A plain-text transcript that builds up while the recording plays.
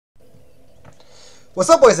What's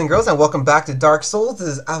up, boys and girls, and welcome back to Dark Souls. This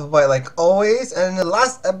is AppleByte, like always, and in the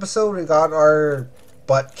last episode we got our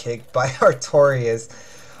butt kicked by Artorias.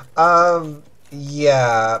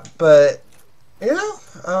 Yeah, but you know,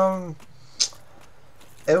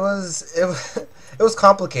 it was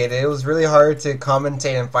complicated. It was really hard to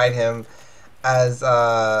commentate and fight him, as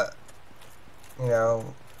you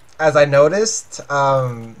know, as I noticed.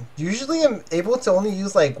 Usually I'm able to only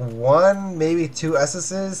use like one, maybe two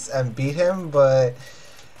SS's and beat him, but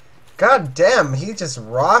god damn, he just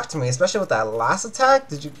rocked me, especially with that last attack.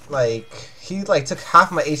 Did you he took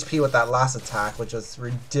half my HP with that last attack, which was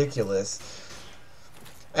ridiculous.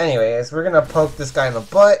 Anyways, we're gonna poke this guy in the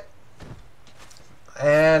butt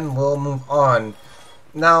and we'll move on.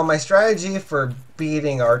 Now, my strategy for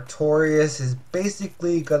beating Artorias is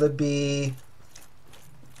basically gonna be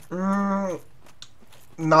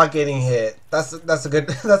not getting hit. That's a good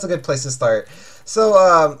that's a good place to start. So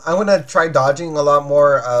I'm gonna try dodging a lot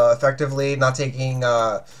more effectively, not taking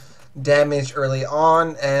damage early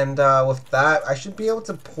on, and with that, I should be able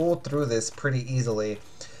to pull through this pretty easily.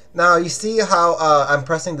 Now you see how I'm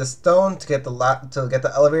pressing the stone to get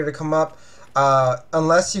the elevator to come up.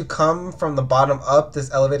 Unless you come from the bottom up,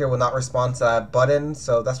 this elevator will not respond to that button.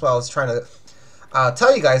 So that's what I was trying to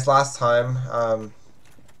tell you guys last time.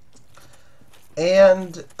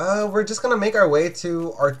 And we're just gonna make our way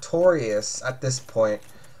to Artorias at this point.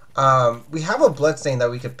 We have a bloodstain that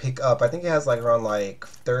we could pick up. I think it has like around like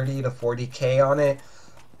 30 to 40k on it,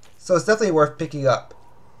 so it's definitely worth picking up.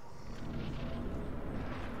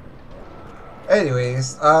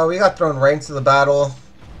 Anyways, we got thrown right into the battle.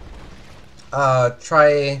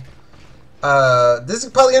 This is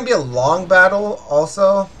probably gonna be a long battle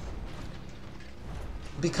also,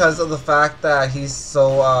 because of the fact that he's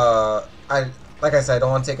so like I said, I don't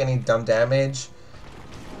want to take any dumb damage.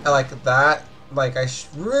 Like that. Like, I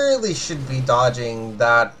really should be dodging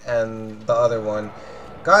that and the other one.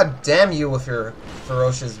 God damn you with your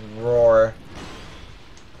ferocious roar.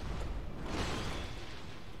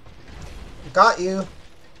 Got you.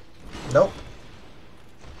 Nope.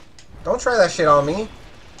 Don't try that shit on me.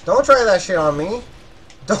 Don't try that shit on me.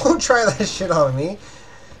 Don't try that shit on me.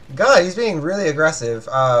 God, he's being really aggressive.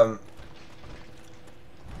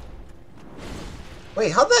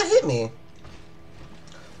 Wait, how'd that hit me?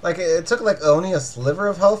 Like, it took like only a sliver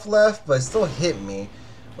of health left, but it still hit me,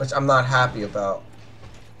 which I'm not happy about.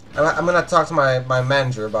 I'm gonna talk to my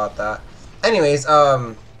manager about that. Anyways,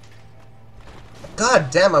 god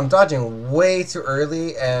damn, I'm dodging way too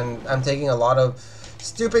early, and I'm taking a lot of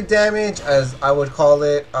stupid damage, as I would call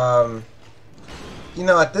it. You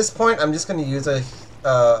know, at this point, I'm just gonna use a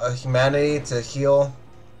humanity to heal.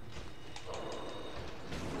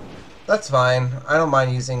 That's fine. I don't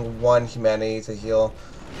mind using one humanity to heal.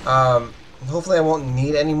 Hopefully I won't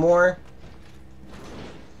need any more,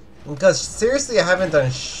 because seriously I haven't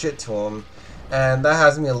done shit to him, and that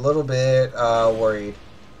has me a little bit worried.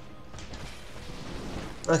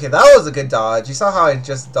 Okay, that was a good dodge. You saw how I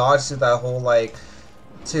just dodged through that whole like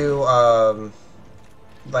the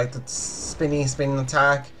spinning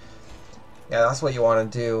attack. Yeah, that's what you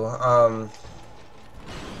want to do.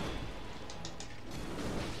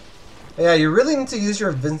 Yeah, you really need to use your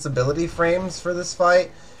invincibility frames for this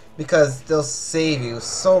fight, because they'll save you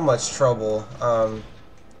so much trouble.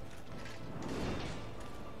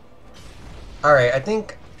 Alright, I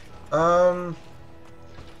think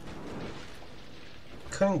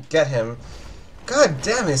couldn't get him. God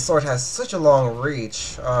damn, his sword has such a long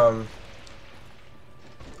reach.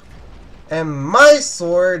 And my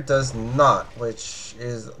sword does not, which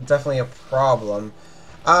is definitely a problem.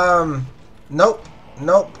 Nope.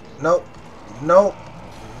 Nope. Nope. Nope.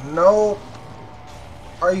 Nope.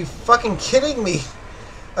 Are you fucking kidding me?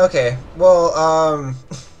 Okay, well,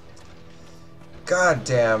 god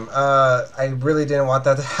damn. I really didn't want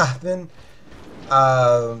that to happen.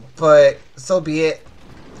 But so be it.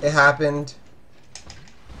 It happened.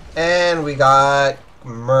 And we got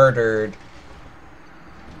murdered.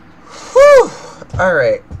 Whew!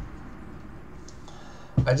 Alright.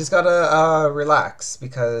 I just gotta, relax,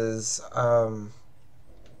 because,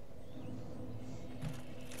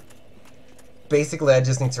 basically, I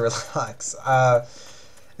just need to relax.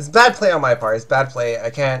 It's bad play on my part. It's bad play. I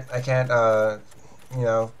can't, you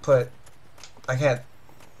know, wait,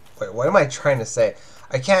 what am I trying to say?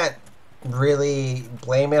 I can't really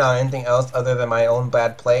blame it on anything else other than my own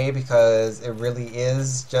bad play, because it really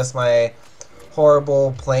is just my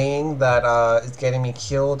horrible playing that is getting me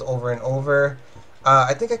killed over and over.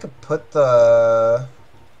 I think I could put the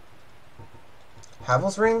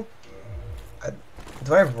Havel's Ring.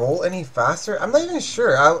 Do I roll any faster? I'm not even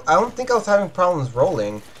sure. I don't think I was having problems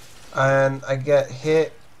rolling. and I get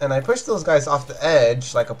hit, and I push those guys off the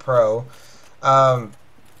edge like a pro. Um,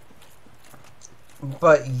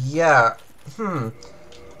 but yeah, I'm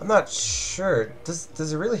not sure. Does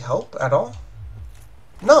it really help at all?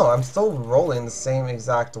 No, I'm still rolling the same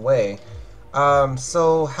exact way.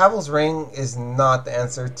 So Havel's Ring is not the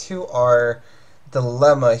answer to our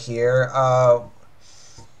dilemma here.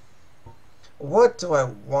 What do I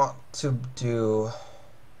want to do?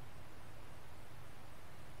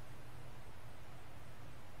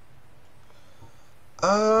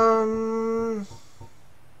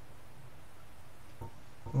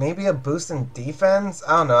 Maybe a boost in defense?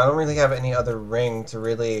 I don't know. I don't really have any other ring to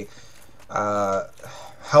really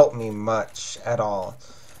help me much at all.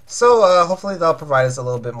 So hopefully they'll provide us a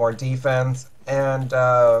little bit more defense, and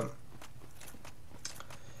I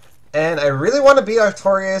really want to beat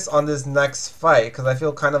Artorias on this next fight because I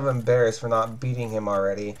feel kind of embarrassed for not beating him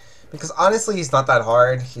already. Because honestly, he's not that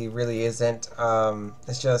hard. He really isn't.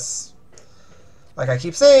 It's just, like I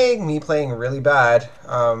keep saying, me playing really bad.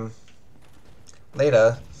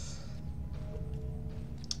 Later.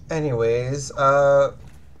 Anyways,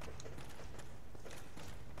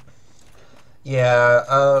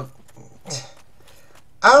 yeah,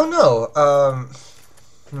 I don't know.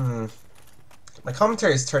 My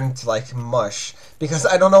commentary is turning to like mush because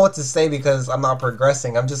I don't know what to say because I'm not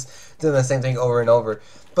progressing. I'm just doing the same thing over and over.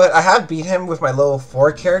 But I have beat him with my level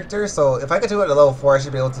 4 character, so if I could do it at level 4, I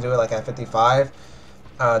should be able to do it like at 55.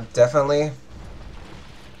 Definitely.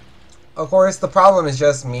 Of course, the problem is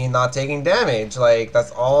just me not taking damage. Like,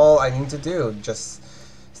 that's all I need to do. Just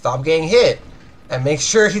stop getting hit and make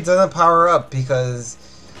sure he doesn't power up because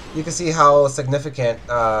you can see how significant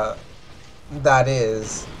that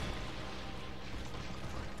is.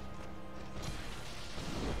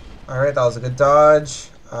 Alright, that was a good dodge.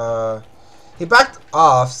 He backed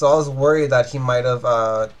off, so I was worried that he might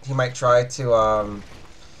try to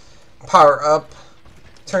power up,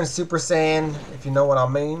 turn Super Saiyan, if you know what I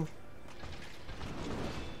mean.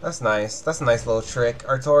 That's nice. That's a nice little trick,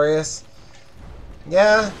 Artorias.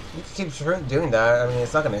 Yeah, you can keep doing that. I mean,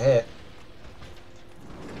 it's not gonna hit.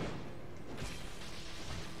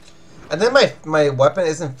 And then my weapon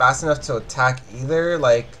isn't fast enough to attack either,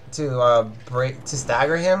 like to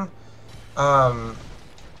stagger him.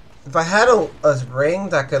 If I had a ring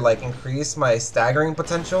that could like increase my staggering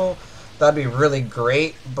potential, that'd be really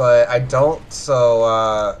great. But I don't,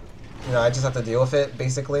 so you know, I just have to deal with it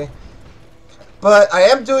basically. But I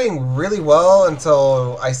am doing really well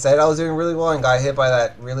until I said I was doing really well and got hit by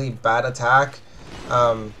that really bad attack.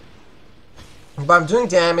 But I'm doing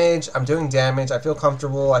damage. I'm doing damage. I feel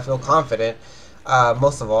comfortable. I feel confident,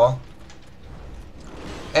 most of all.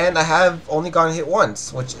 And I have only gotten hit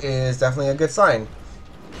once, which is definitely a good sign.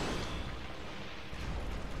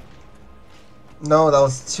 No, that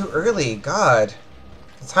was too early. God.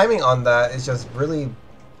 The timing on that is just really...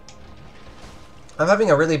 I'm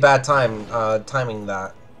having a really bad time timing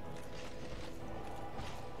that.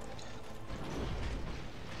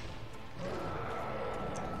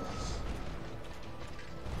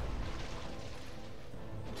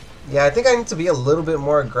 Yeah, I think I need to be a little bit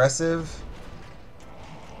more aggressive.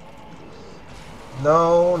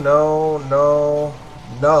 No, no, no,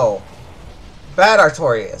 no. Bad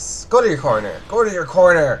Artorias. Go to your corner. Go to your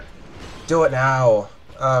corner. Do it now.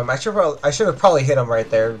 I should have probably hit him right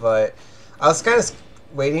there, but I was kind of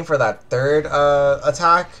waiting for that third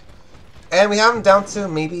attack. And we have him down to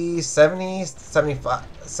maybe 70, 75,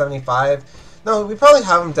 75. No, we probably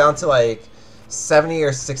have him down to like 70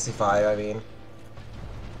 or 65, I mean,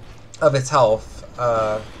 of its health.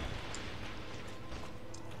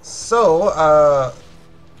 So,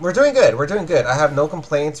 we're doing good. We're doing good. I have no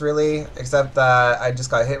complaints, really, except that I just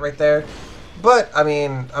got hit right there. But, I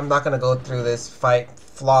mean, I'm not going to go through this fight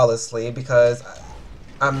flawlessly because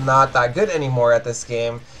I'm not that good anymore at this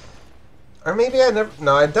game. Or maybe I never...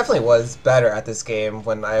 No, I definitely was better at this game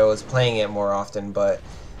when I was playing it more often, but,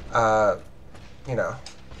 you know.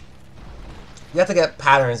 You have to get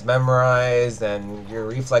patterns memorized, and your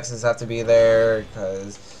reflexes have to be there,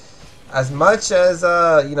 because as much as,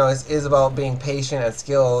 you know, it is about being patient and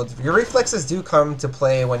skilled, your reflexes do come to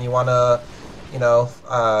play when you want to, you know,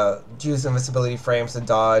 use invincibility frames to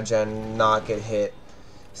dodge and not get hit.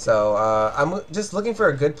 So, I'm just looking for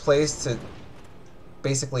a good place to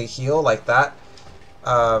basically heal like that.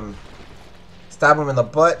 Stab him in the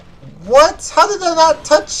butt. What? How did that not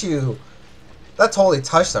touch you? That totally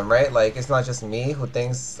touched him, right? Like, it's not just me who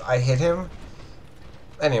thinks I hit him.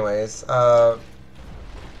 Anyways,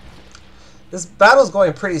 this battle's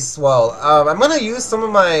going pretty swell. I'm gonna use some of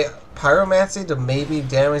my pyromancy to maybe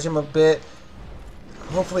damage him a bit.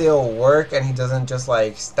 Hopefully it'll work and he doesn't just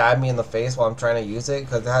like stab me in the face while I'm trying to use it,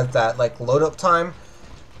 because it has that like load up time.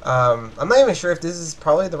 I'm not even sure if this is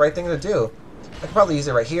probably the right thing to do. I could probably use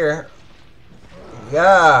it right here.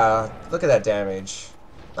 Yeah, look at that damage.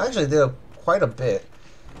 I actually did quite a bit.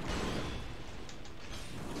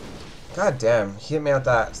 God damn, he hit me with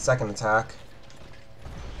that second attack.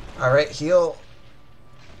 Alright, heal.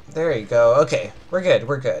 There you go. Okay, we're good,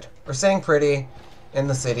 we're good. We're sitting pretty in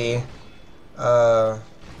the city. The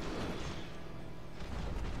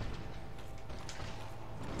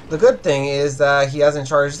good thing is that he hasn't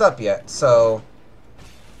charged up yet, so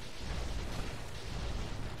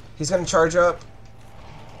he's gonna charge up.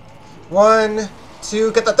 1,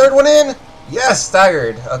 2, get the third one in! Yes,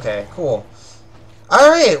 staggered. Okay, cool.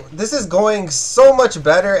 Alright, this is going so much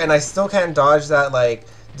better, and I still can't dodge that, like,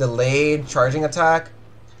 delayed charging attack.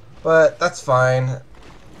 But that's fine.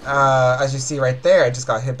 As you see right there, I just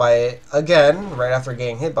got hit by it again, right after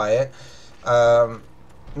getting hit by it.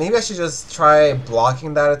 Maybe I should just try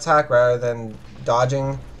blocking that attack rather than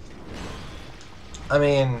dodging. I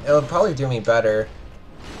mean, it would probably do me better.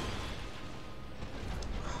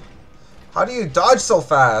 How do you dodge so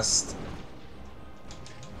fast?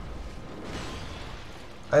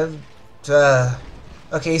 Okay,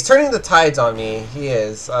 he's turning the tides on me. He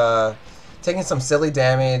is. Taking some silly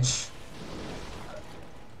damage.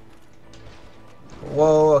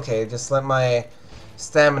 Whoa, okay, just let my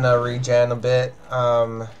stamina regen a bit.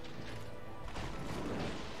 How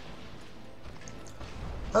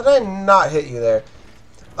did I not hit you there?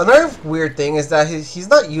 Another weird thing is that he's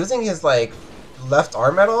not using his, like, left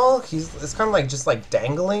arm at all. It's kind of like just like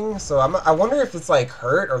dangling. So I wonder if it's like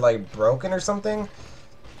hurt or like broken or something.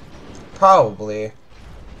 Probably.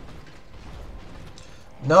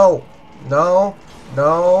 No, no,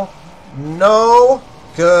 no, no.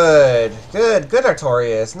 Good, good, good,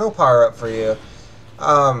 Artorias. No power up for you.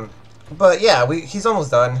 But yeah, he's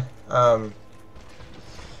almost done.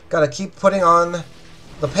 Gotta keep putting on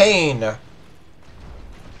the pain.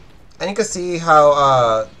 And you can see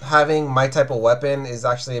how having my type of weapon is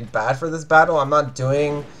actually bad for this battle. I'm not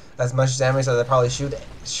doing as much damage as I probably should.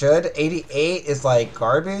 88 is like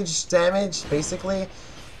garbage damage, basically.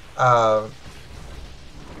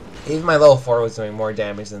 Even my level 4 was doing more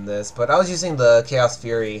damage than this. But I was using the Chaos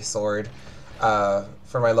Fury sword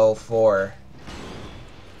for my level 4.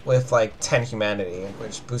 With like 10 humanity,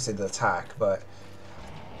 which boosted the attack. But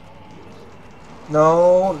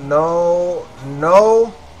no, no,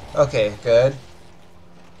 no. Okay, good.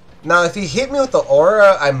 Now, if he hit me with the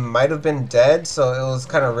aura, I might have been dead, so it was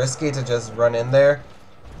kind of risky to just run in there.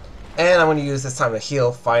 And I'm going to use this time to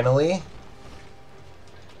heal, finally.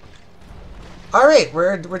 Alright,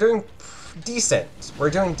 we're doing decent. We're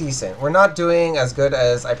doing decent. We're not doing as good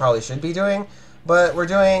as I probably should be doing, but we're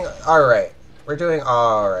doing alright. We're doing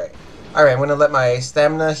alright. Alright, I'm going to let my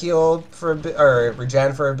stamina heal for a bit, or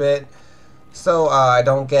regen for a bit. So I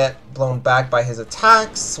don't get blown back by his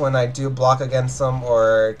attacks when I do block against them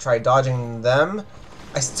or try dodging them.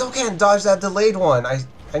 I still can't dodge that delayed one. I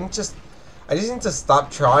just need to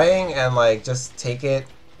stop trying and like just take it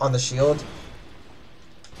on the shield.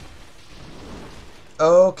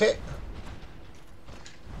 Okay.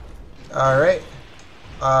 Alright.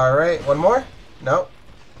 Alright, one more? No.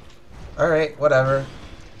 Alright, whatever.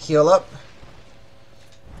 Heal up.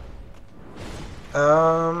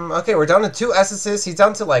 Okay, we're down to 2 essences. He's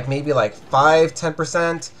down to like maybe like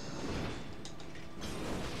 5–10%.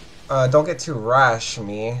 Don't get too rash,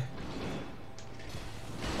 me.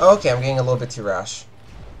 Okay, I'm getting a little bit too rash.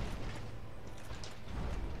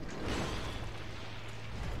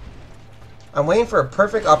 I'm waiting for a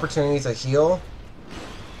perfect opportunity to heal.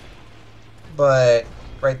 But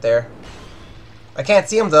right there. I can't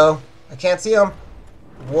see him though. I can't see him.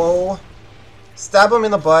 Whoa. Stab him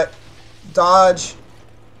in the butt. Dodge.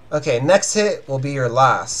 Okay, next hit will be your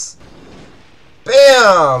last.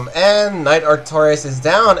 Bam! And Knight Artorias is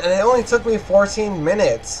down, and it only took me 14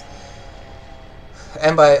 minutes.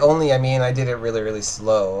 And by only, I mean I did it really, really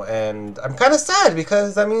slow. And I'm kind of sad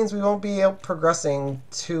because that means we won't be progressing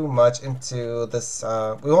too much into this.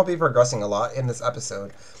 We won't be progressing a lot in this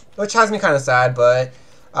episode, which has me kind of sad, but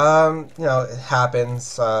you know, it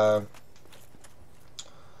happens.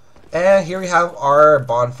 And here we have our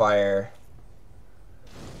bonfire.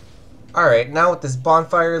 Alright, now with this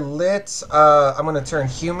bonfire lit, I'm going to turn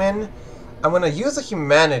human. I'm going to use a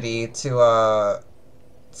humanity to,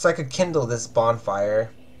 so I could kindle this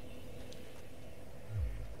bonfire.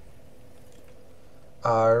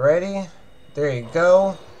 Alrighty, there you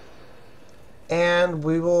go. And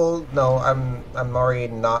we will, no, I'm already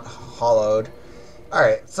not hollowed.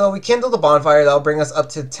 Alright, so we kindle the bonfire, that'll bring us up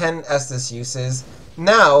to 10 Estus uses.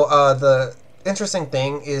 Now, the interesting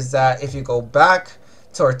thing is that if you go back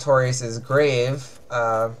to Artorias' grave,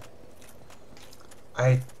 I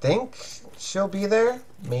think she'll be there,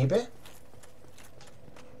 maybe?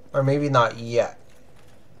 Or maybe not yet.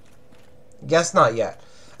 Guess not yet.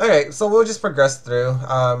 Okay, so we'll just progress through.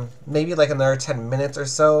 Maybe like another 10 minutes or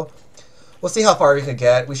so. We'll see how far we could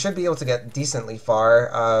get. We should be able to get decently far.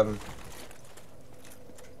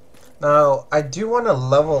 Now, I do want to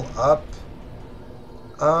level up.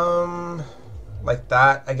 Like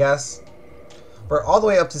that, I guess. We're all the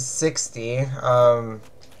way up to 60.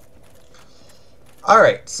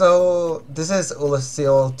 Alright, so this is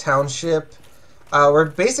Ulasil Township. We're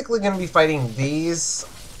basically going to be fighting these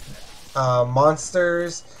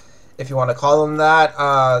monsters, if you want to call them that.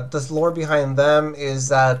 The lore behind them is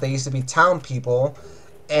that they used to be town people,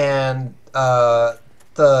 and the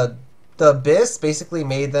Abyss basically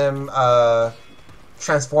made them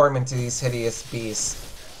transform into these hideous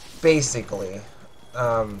beasts, basically.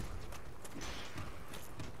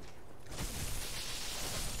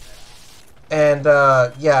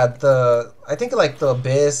 Yeah, I think like the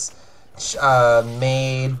Abyss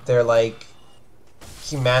made their like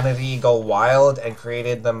humanity go wild and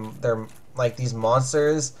created their like these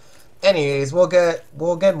monsters. Anyways, we'll get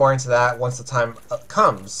more into that once the time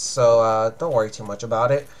comes. So don't worry too much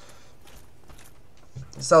about it.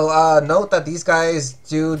 So note that these guys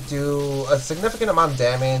do a significant amount of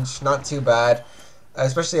damage. Not too bad,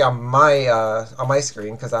 especially on my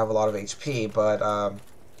screen because I have a lot of HP. But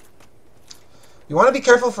you want to be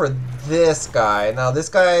careful for this guy. Now this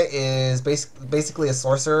guy is basically a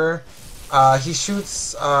sorcerer. He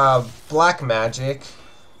shoots black magic,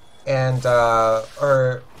 and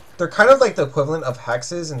or they're kind of like the equivalent of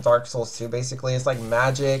hexes in Dark Souls 2. Basically, it's like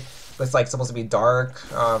magic, but it's like supposed to be dark.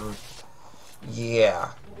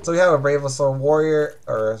 Yeah. So we have a brave soul warrior,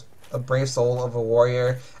 or a brave soul of a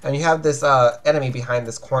warrior, and you have this enemy behind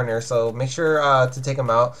this corner. So make sure to take him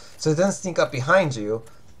out, so it doesn't sneak up behind you.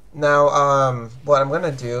 Now, what I'm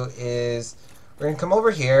gonna do is we're gonna come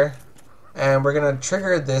over here, and we're gonna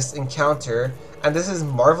trigger this encounter. And this is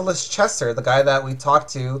Marvelous Chester, the guy that we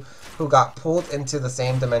talked to, who got pulled into the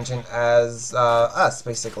same dimension as us,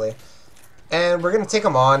 basically. And we're gonna take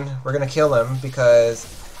him on. We're gonna kill him because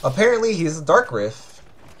apparently he's a Dark Rift,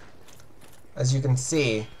 as you can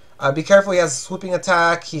see. Be careful. He has a swooping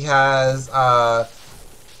attack. He has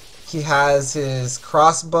his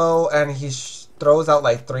crossbow, and he throws out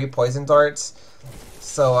like 3 poison darts.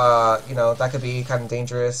 So you know, that could be kind of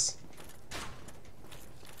dangerous.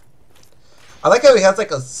 I like how he has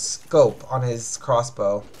like a scope on his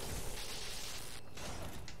crossbow.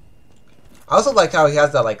 I also like how he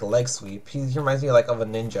has that like leg sweep. He reminds me like of a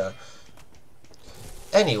ninja.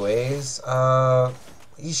 Anyways,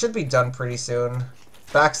 he should be done pretty soon.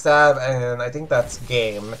 Backstab, and I think that's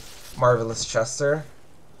game. Marvelous Chester.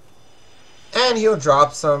 And he'll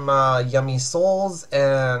drop some yummy souls,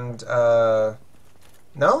 and no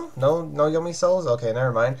yummy souls? Okay,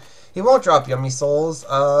 never mind. He won't drop yummy souls.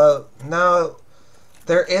 Now,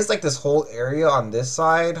 there is like this whole area on this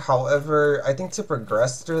side. However, I think to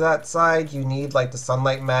progress through that side, you need like the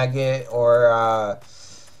sunlight maggot, or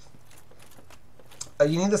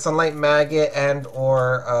you need the sunlight maggot, and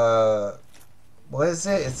or what is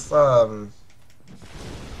it? It's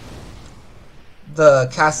the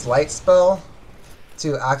cast light spell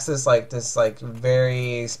to access like this like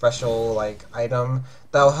very special like item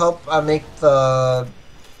that'll help make the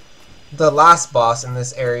last boss in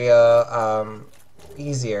this area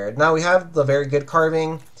easier. Now we have the very good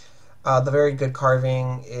carving. The very good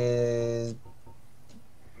carving is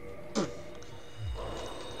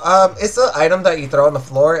it's an item that you throw on the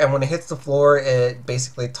floor, and when it hits the floor, it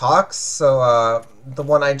basically talks. So the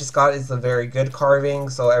one I just got is the very good carving.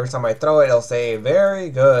 So every time I throw it, it'll say "very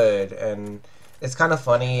good," and it's kind of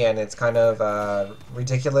funny, and it's kind of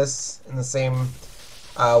ridiculous in the same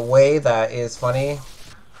way that is funny.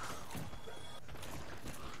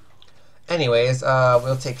 Anyways,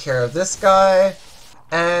 we'll take care of this guy,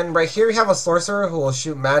 and right here we have a sorcerer who will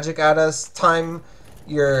shoot magic at us. Time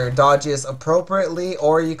your dodges appropriately,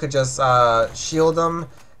 or you could just shield them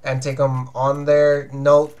and take them on there.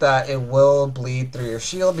 Note that it will bleed through your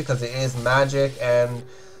shield because it is magic, and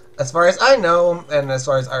as far as I know, and as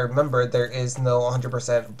far as I remember, there is no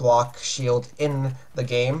 100% block shield in the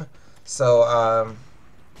game. So,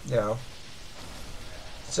 you know,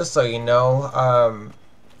 just so you know,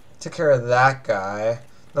 took care of that guy.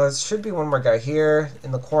 Now there should be one more guy here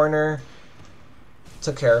in the corner.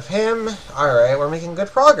 Took care of him. Alright, we're making good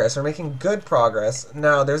progress. We're making good progress.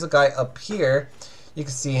 Now, there's a guy up here. You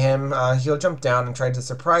can see him. He'll jump down and try to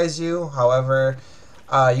surprise you. However,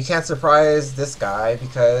 You can't surprise this guy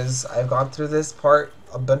because I've gone through this part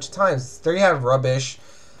a bunch of times. There you have rubbish.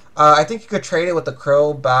 I think you could trade it with the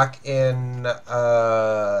crow back in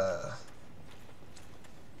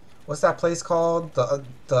what's that place called? The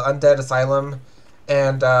Undead Asylum.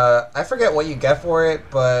 And I forget what you get for it,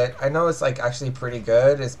 but I know it's like actually pretty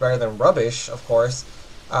good. It's better than rubbish, of course.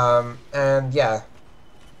 And yeah,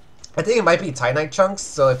 I think it might be Titanite chunks.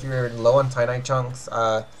 So if you're low on Titanite chunks,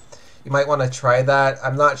 you might want to try that.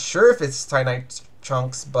 I'm not sure if it's Titanite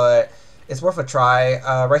chunks, but it's worth a try.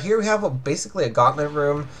 Right here we have basically a gauntlet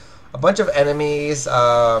room, a bunch of enemies,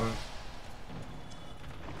 and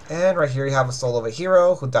right here you have a soul of a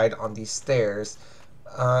hero who died on these stairs.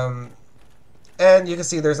 And you can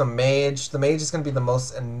see there's a mage. The mage is going to be the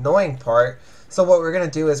most annoying part. So what we're going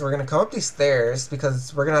to do is we're going to come up these stairs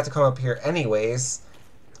because we're going to have to come up here anyways.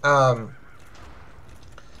 And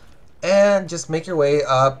just make your way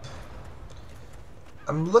up.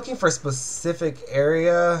 I'm looking for a specific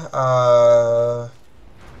area.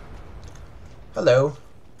 Hello.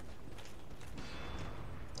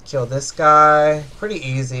 Kill this guy. Pretty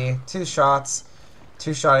easy. 2 shots.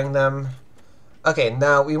 2-shotting them. Okay,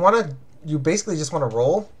 now we want to... You basically just want to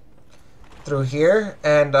roll through here.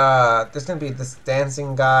 And there's going to be this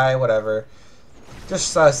dancing guy, whatever.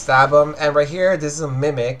 Just stab him. And right here, this is a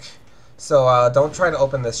mimic. So don't try to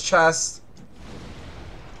open this chest.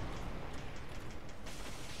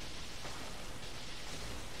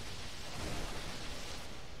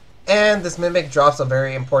 And this mimic drops a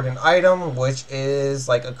very important item, which is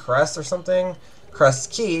like a crest or something.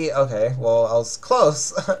 Crest key. Okay, well, I was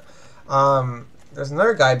close. There's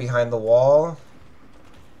another guy behind the wall.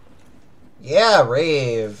 Yeah,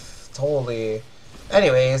 rave. Totally.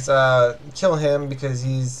 Anyways, kill him because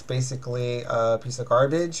he's basically a piece of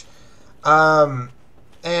garbage. And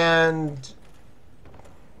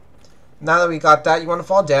now that we got that, you want to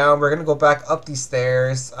fall down. We're going to go back up these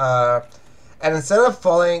stairs. And instead of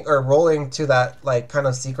falling or rolling to that like kind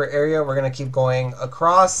of secret area, we're going to keep going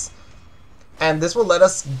across. And this will let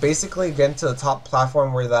us basically get into the top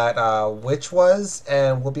platform where that witch was.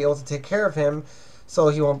 And we'll be able to take care of him so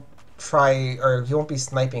he won't try or he won't be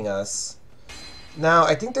sniping us. Now,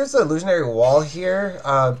 I think there's an illusionary wall here,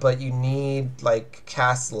 but you need like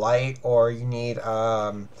cast light or you need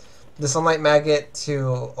the sunlight maggot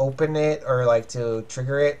to open it or like to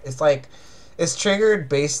trigger it. It's like it's triggered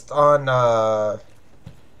based on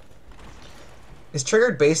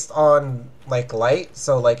like light,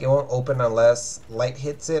 so like it won't open unless light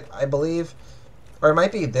hits it, I believe. Or it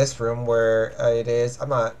might be this room where it is. I'm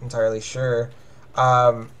not entirely sure.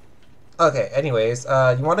 Okay, anyways,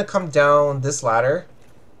 you want to come down this ladder.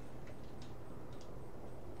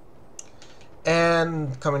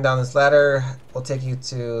 And coming down this ladder will take you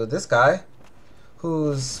to this guy,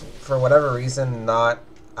 who's, for whatever reason, not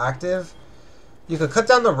active. You could cut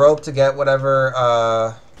down the rope to get whatever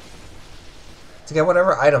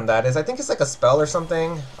item that is. I think it's like a spell or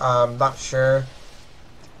something. Not sure.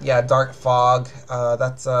 Yeah, dark fog.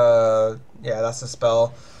 That's a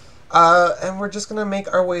spell. And we're just gonna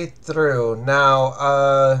make our way through.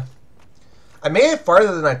 Now, I made it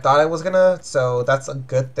farther than I thought I was gonna, so that's a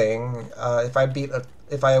good thing. If I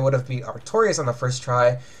would have beat Artorias on the first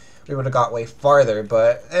try, we would have got way farther.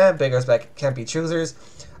 But beggars can't be choosers.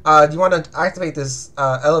 You want to activate this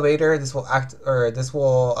elevator. This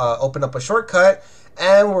will open up a shortcut,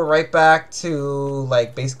 and we're right back to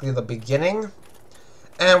like basically the beginning.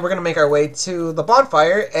 And we're gonna make our way to the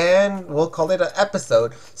bonfire, and we'll call it an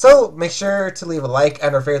episode. So make sure to leave a like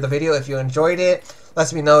and or favorite the video if you enjoyed it.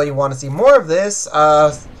 Let me know you want to see more of this.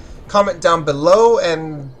 Comment down below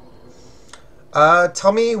and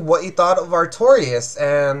tell me what you thought of Artorias,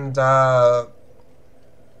 and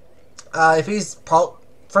if he's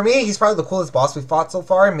for me, he's probably the coolest boss we fought so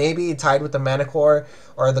far. Maybe tied with the Manticore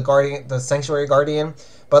or the Sanctuary Guardian.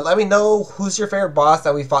 But let me know who's your favorite boss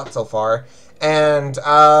that we fought so far. And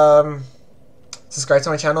subscribe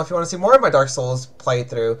to my channel if you want to see more of my Dark Souls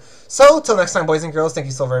playthrough. So, till next time, boys and girls, thank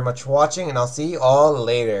you so very much for watching, and I'll see you all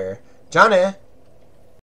later. Johnny!